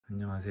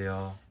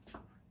안녕하세요.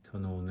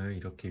 저는 오늘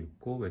이렇게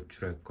입고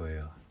외출할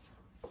거예요.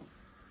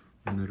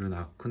 오늘은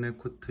아크네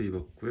코트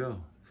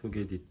입었고요.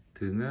 속에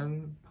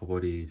니트는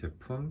버버리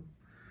제품,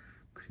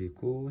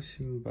 그리고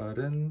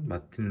신발은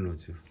마틴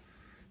로즈,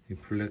 이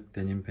블랙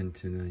데님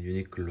팬츠는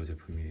유니클로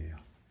제품이에요.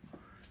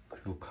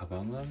 그리고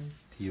가방은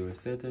디올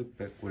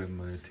새들백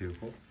오랜만에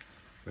들고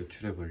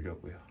외출해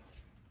보려고요.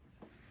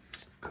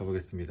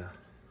 가보겠습니다.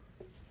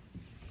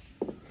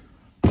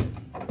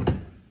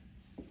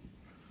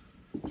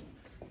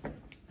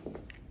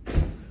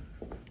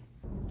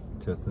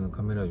 제가 쓰는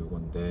카메라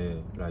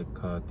요건데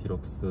라이카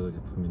디럭스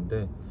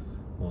제품인데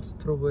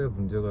스트로보에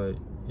문제가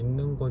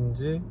있는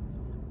건지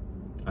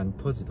안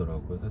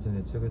터지더라고요,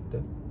 사진을 찍을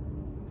때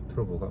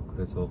스트로보가.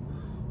 그래서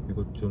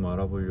이것 좀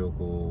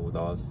알아보려고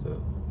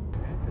나왔어요.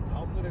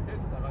 다음 노래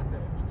댄스 나갈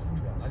때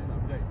좋습니다. 낮이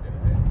남자 이제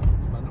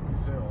지금 만들고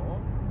있어요.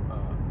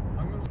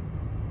 박명수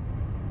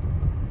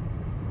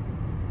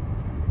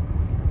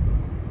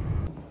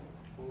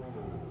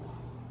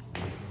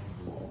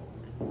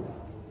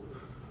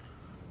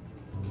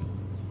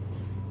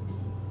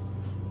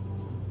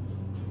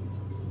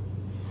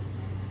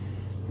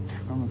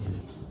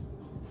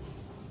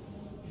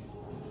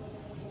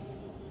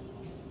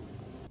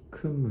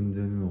큰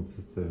문제는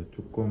없었어요.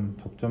 조금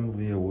접점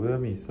부위에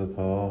오염이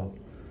있어서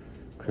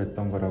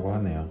그랬던 거라고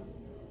하네요.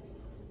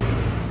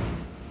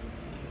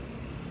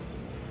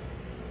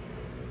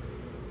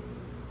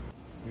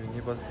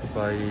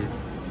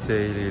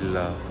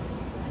 유니버스바이제이릴라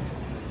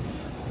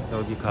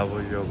여기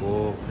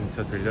가보려고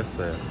근처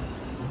들렸어요.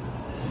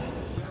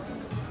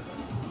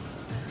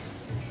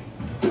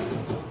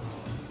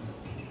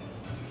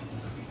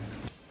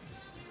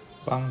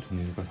 빵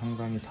종류가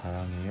상당히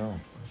다양해요.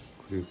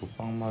 그리고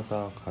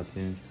빵마다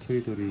가진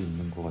스토리들이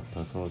있는 것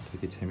같아서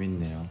되게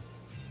재밌네요.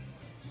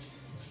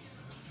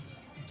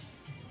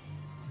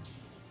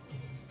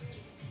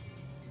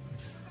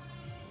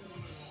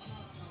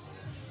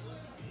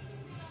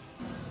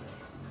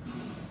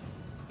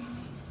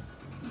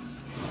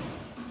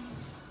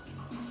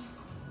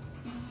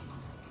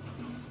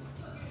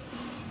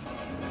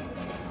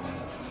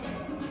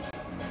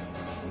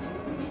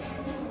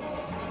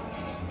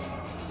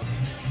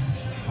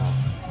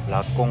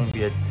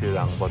 라꽁비에트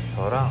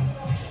랑버터랑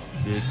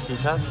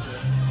밀키샷,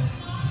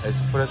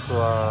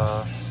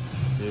 에스프레소와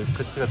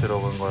밀크티가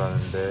들어간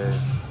거라는데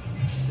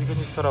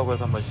시그니처라고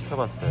해서 한번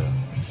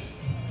시켜봤어요.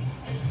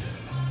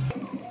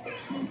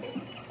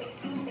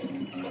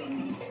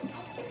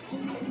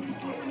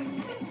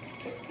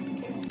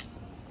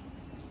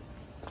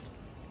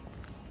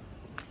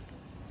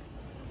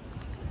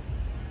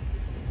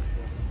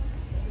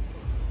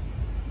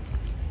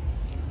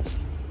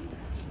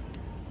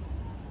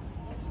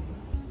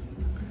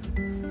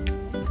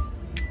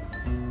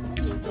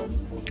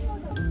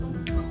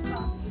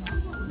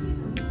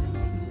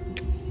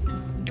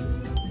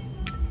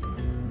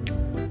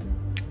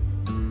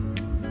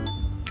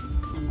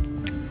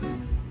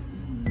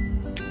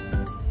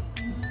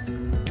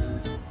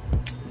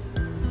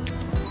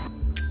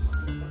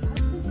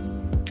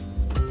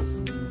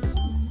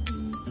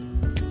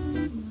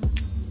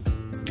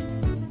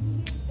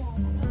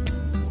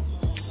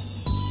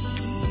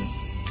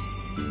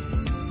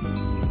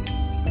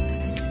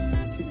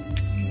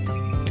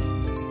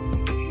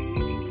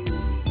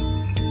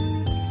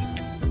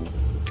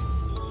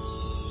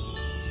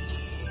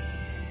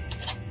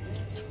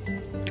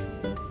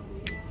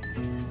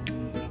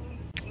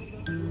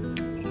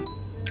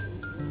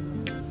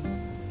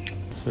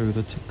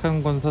 여기서 책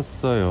한 권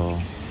샀어요.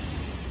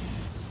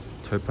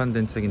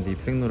 절판된 책인데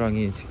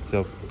입생노랑이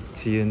직접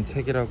지은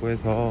책이라고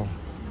해서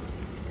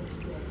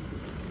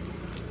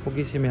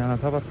호기심에 하나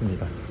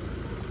사봤습니다.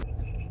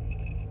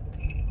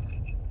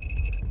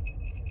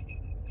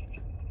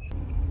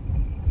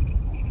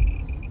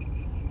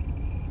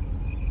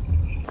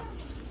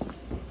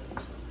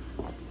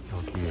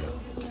 여기에요.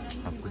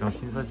 압구정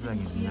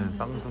신사시장에 있는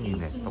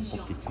쌍둥이네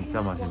떡볶이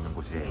진짜 맛있는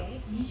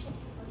곳이에요.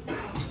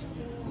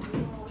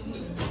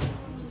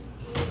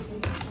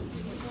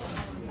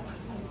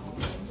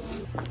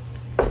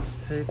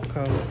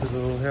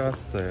 테이크아웃으로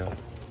해왔어요.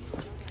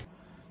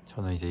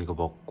 저는 이제 이거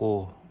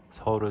먹고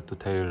서울을 또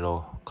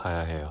데리러 가야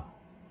해요.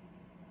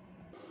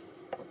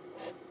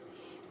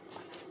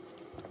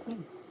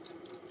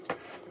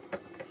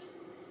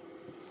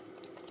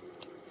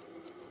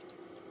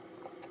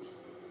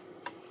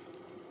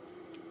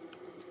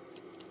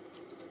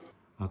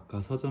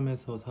 아까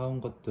서점에서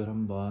사온 것들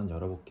한번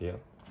열어볼게요.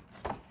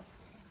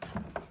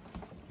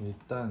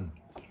 일단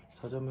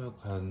서점을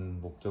간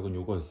목적은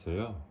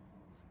요거였어요.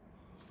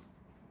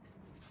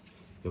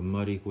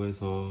 연말이고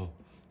해서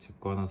제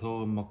거 하나,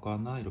 서우 엄마 거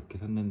하나 이렇게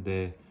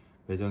샀는데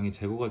매장에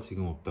재고가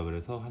지금 없다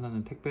그래서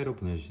하나는 택배로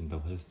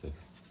보내주신다고 하셨어요.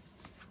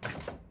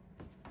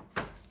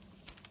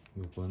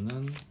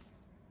 요거는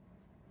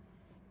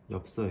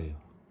엽서예요.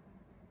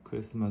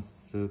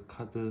 크리스마스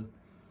카드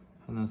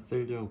하나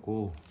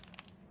쓰려고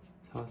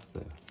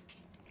사왔어요.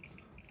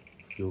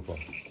 요거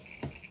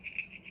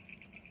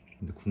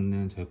근데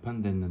국내는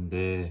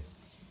절판됐는데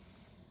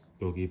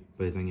여기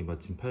매장이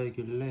마침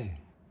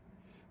팔길래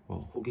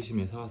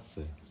호기심에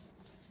사왔어요.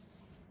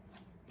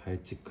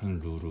 발칙한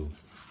루루.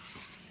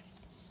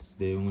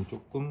 내용은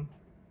조금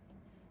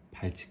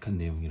발칙한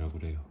내용이라고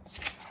그래요.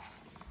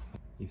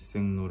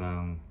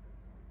 입생로랑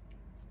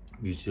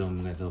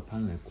뮤지엄에서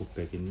파는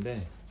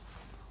에코백인데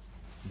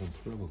한번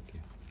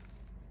풀어볼게요.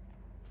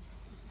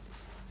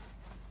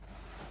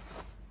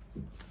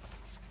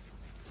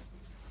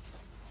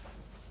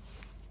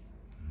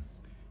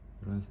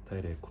 이런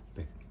스타일의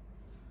에코백.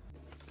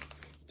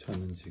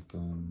 저는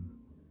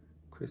지금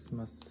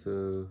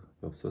크리스마스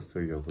엽서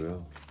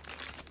쓰려고요.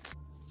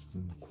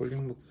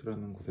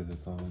 콜링북스라는 곳에서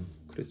사온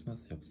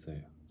크리스마스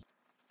엽서예요.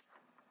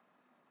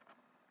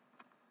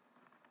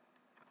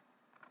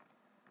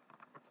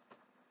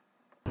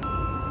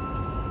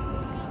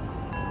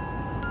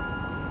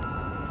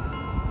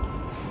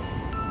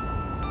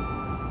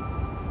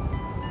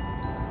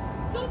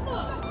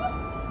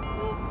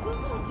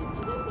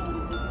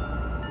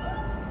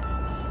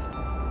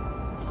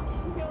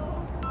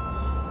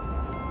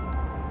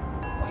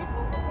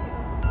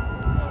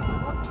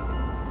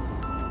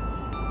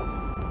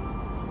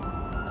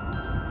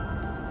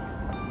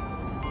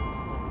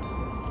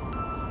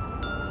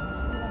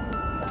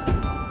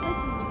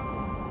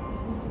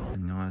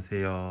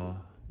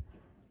 안녕하세요.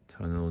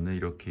 저는 오늘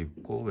이렇게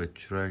입고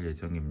외출할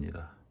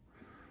예정입니다.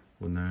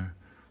 오늘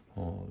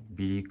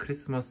미리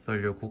크리스마스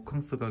하려고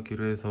호캉스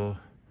가기로 해서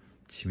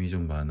짐이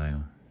좀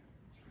많아요.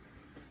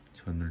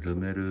 저는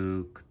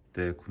르메르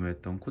그때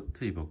구매했던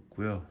코트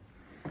입었고요.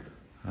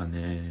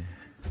 안에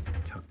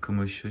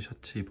자크무슈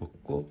셔츠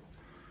입었고,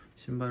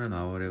 신발은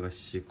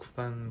아워레가시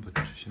쿠반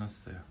부츠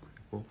신었어요.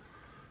 그리고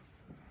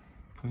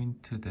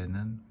포인트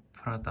되는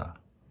프라다.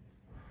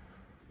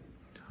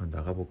 저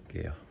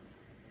나가볼게요.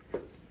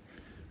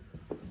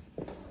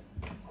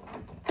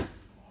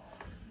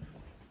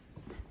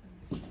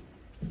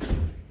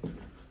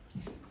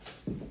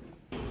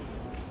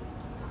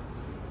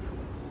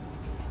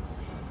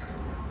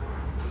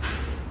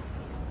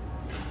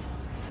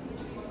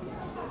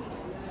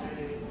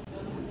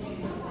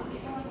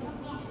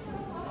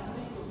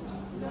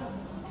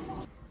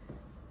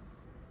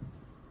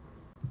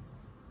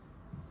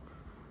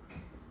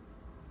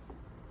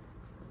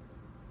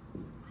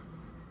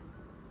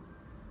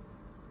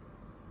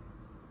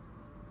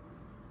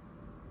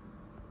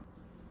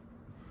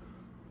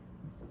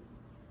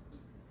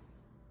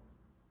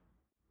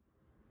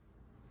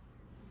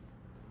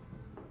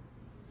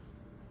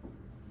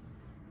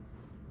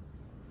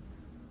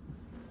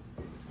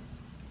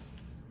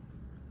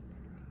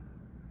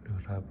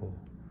 르라보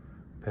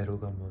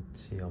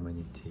베르가모치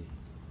어메니티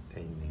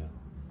돼 있네요.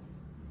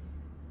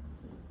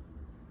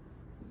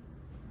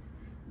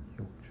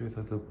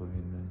 욕조에서도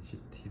보이는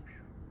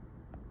시티뷰.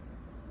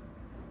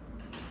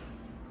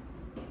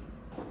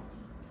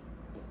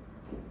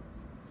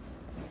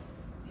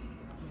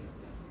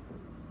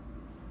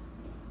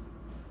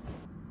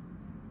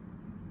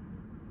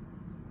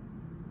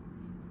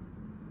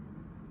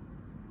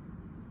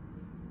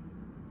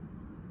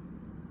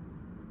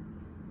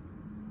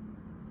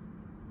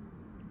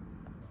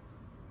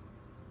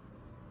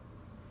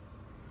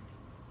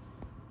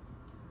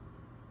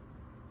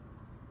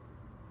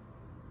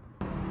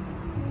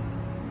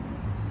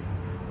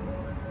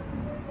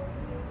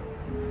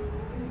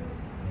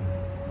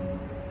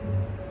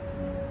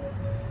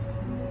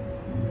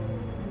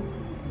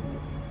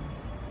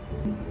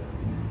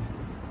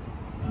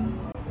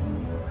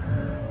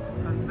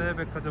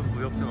 현대백화점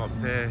무역점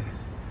앞에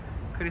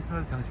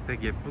크리스마스 장식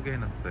되게 예쁘게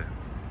해놨어요.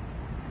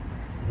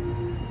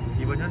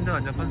 이번 현장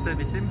완전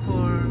컨셉이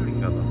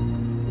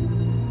심플인가봐.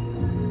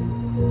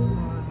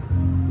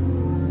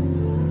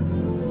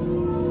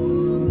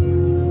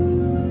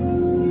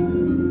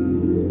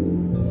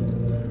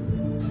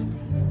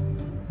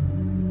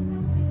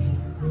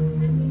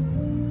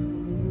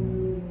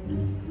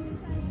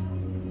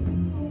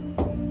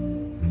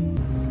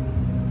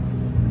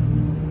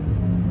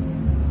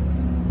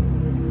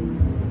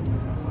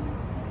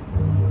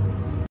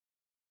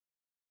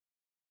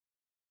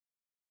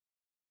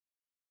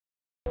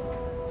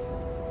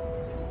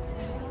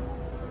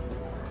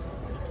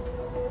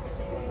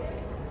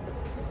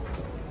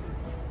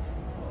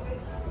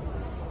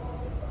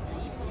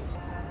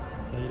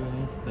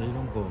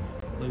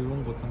 나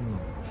이런 거 딱 넣어.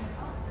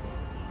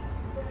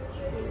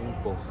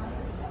 이런 거.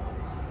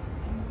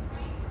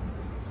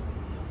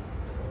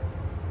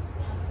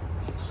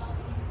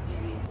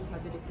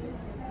 봐드릴게요.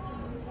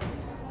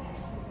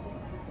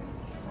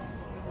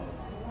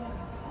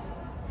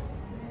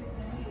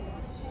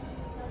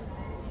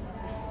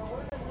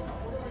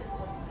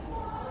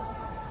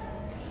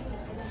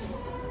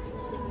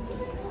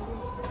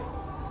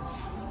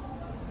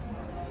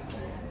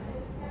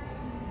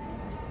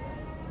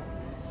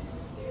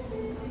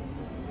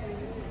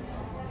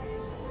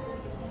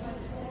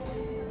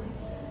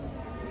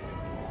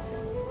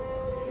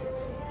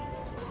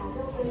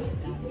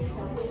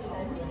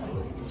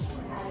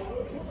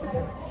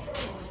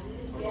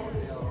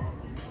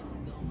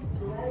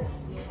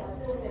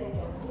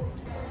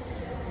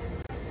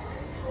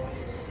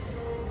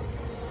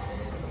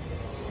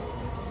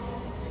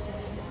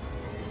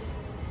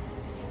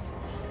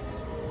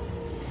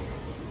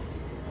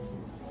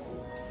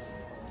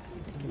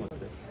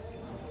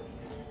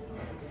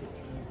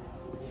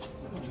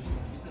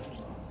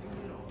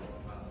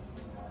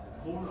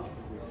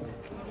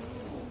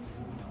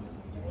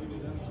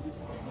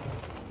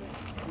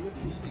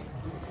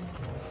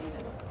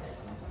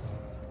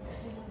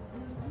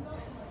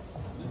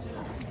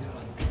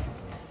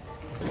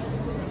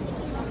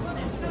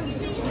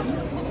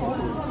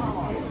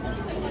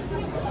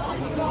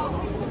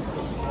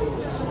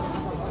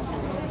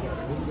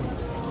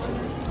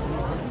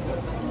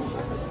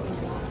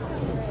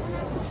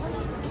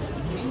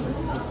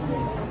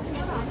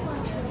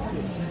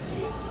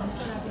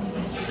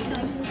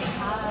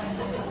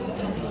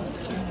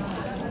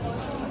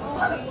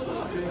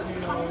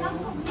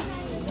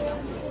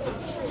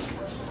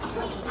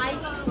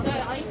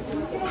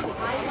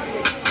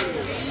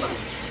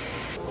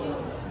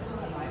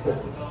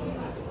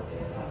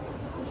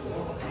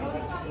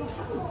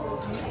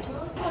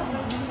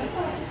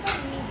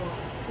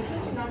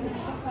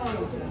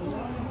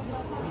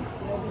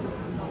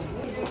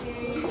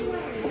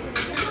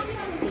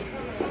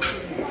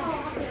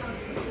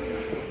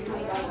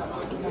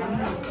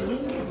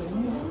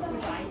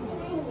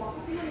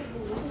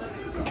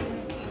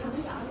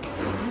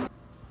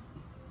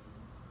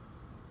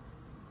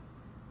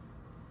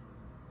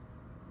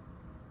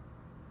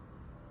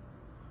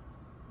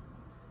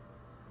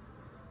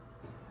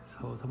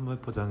 선물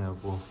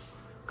포장하고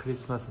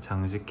크리스마스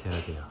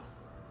장식해야 돼요.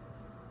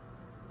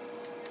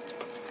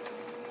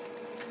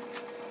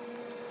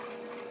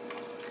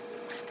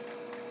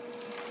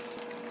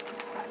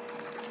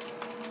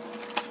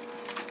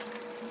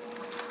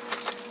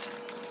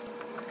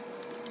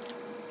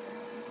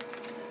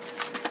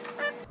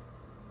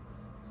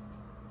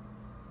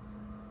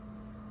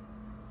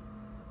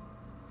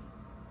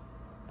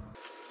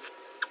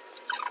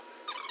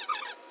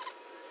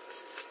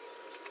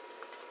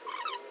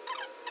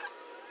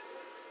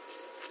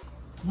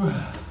 우와,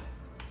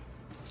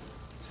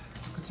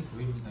 끝이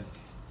보입니다 이제.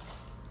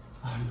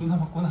 아, 또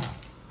남았구나.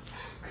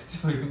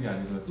 끝이 보이는 게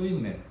아니고 또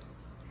있네.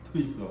 또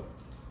있어.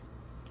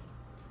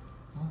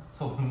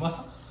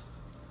 서엄마?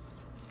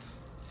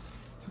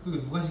 자꾸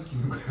이거 누가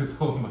시키는 거예요,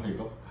 서엄마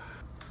이거?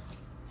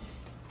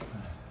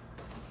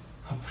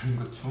 앞으로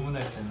이거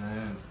주문할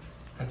때는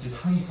같이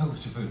상의하고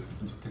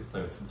주문했으면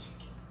좋겠어요,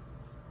 솔직히.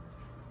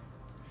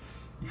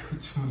 이거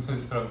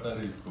주문하는 사람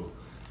따로 있고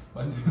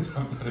만드는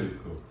사람 따로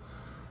있고.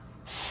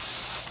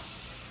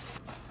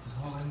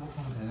 서로가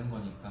행복하면 되는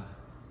거니까.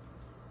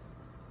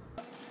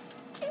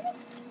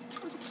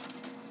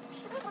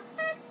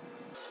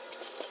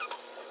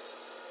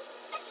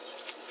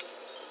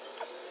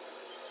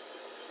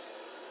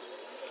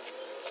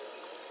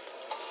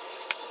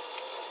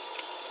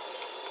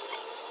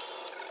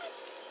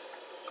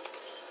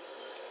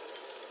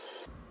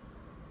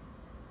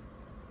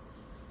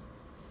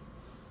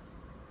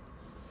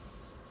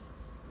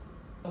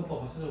 빨간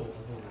빠봐 찾아보고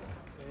가서.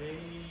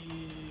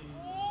 에이,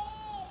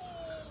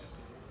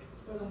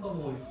 빨간 빠봐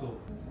어딨어?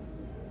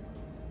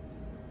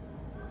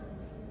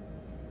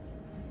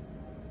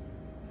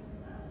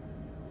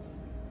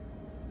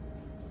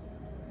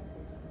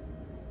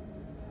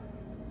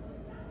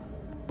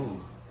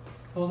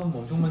 서우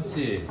선물 엄청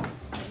많지?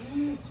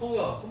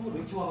 서우야, 선물 왜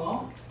이렇게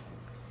많아?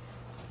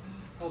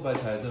 서우 말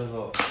잘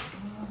들어서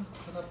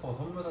큰아빠가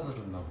선물 하나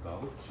줬나 보다.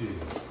 그렇지?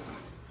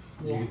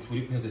 이게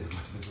조립해야 되는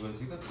거지, 그거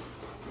지금?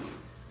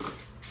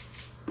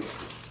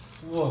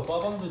 우와,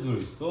 빠방도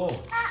들어있어.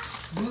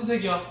 무슨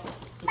색이야?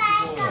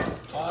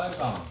 빨강.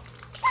 빨강.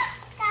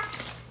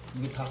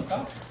 이거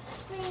닭가?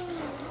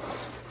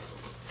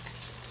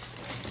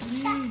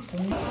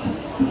 공...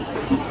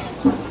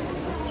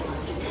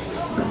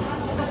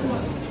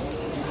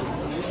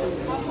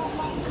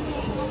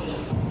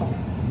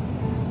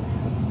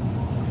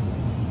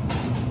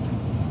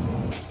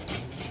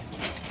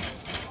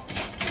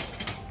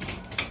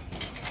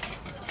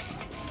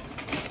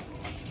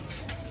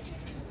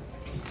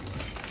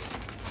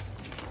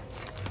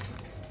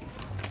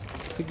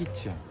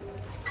 특이치야.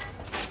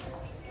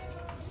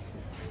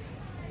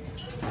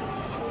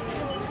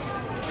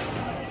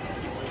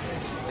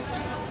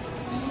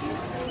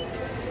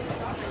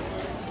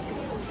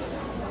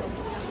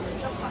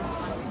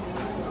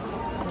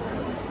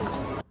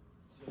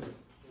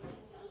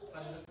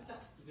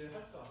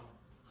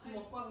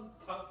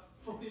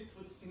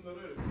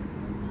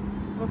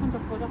 손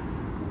잡고 자.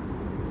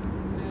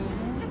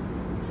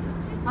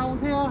 네. 다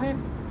오세요 해.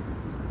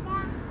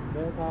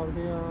 네, 다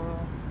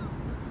오세요.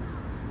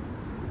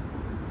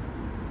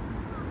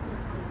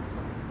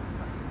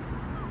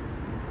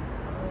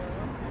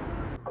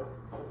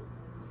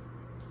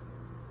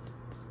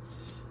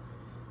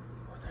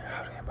 오늘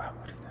하루의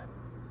마무리는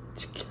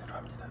치킨으로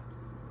합니다.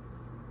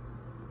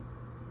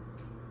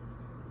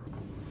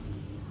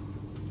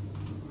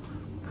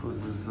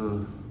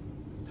 푸스스,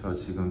 저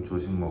지금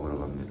조식 먹으러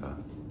갑니다.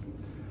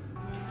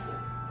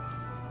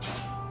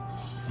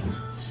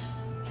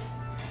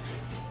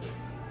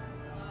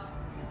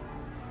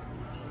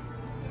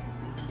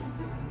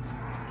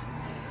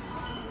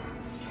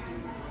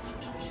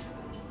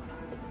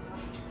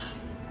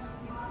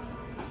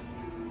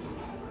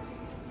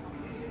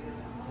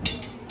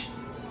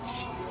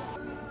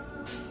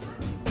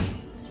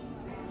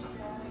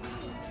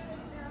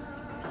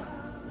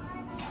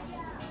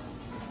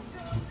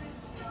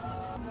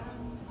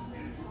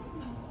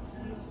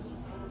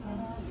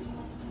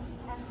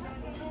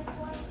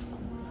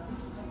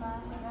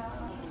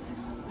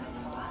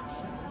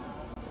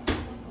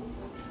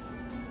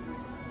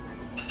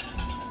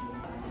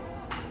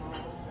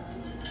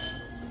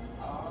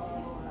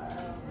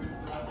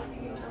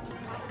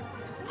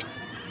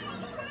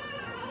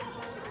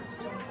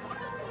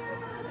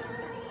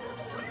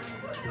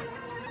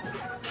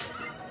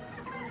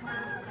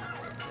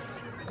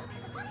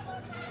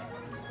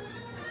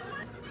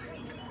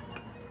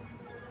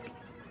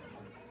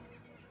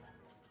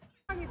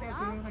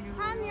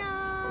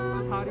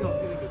 하얀. 다리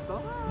어떻게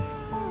생겼어?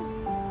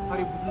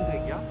 다리 무슨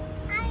색이야?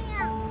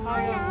 하얀.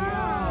 하얀이야.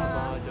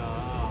 맞아.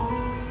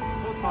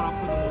 너 발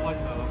앞에서 뭐가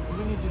지나가?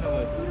 구름이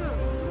지나가지.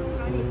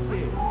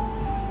 아니지.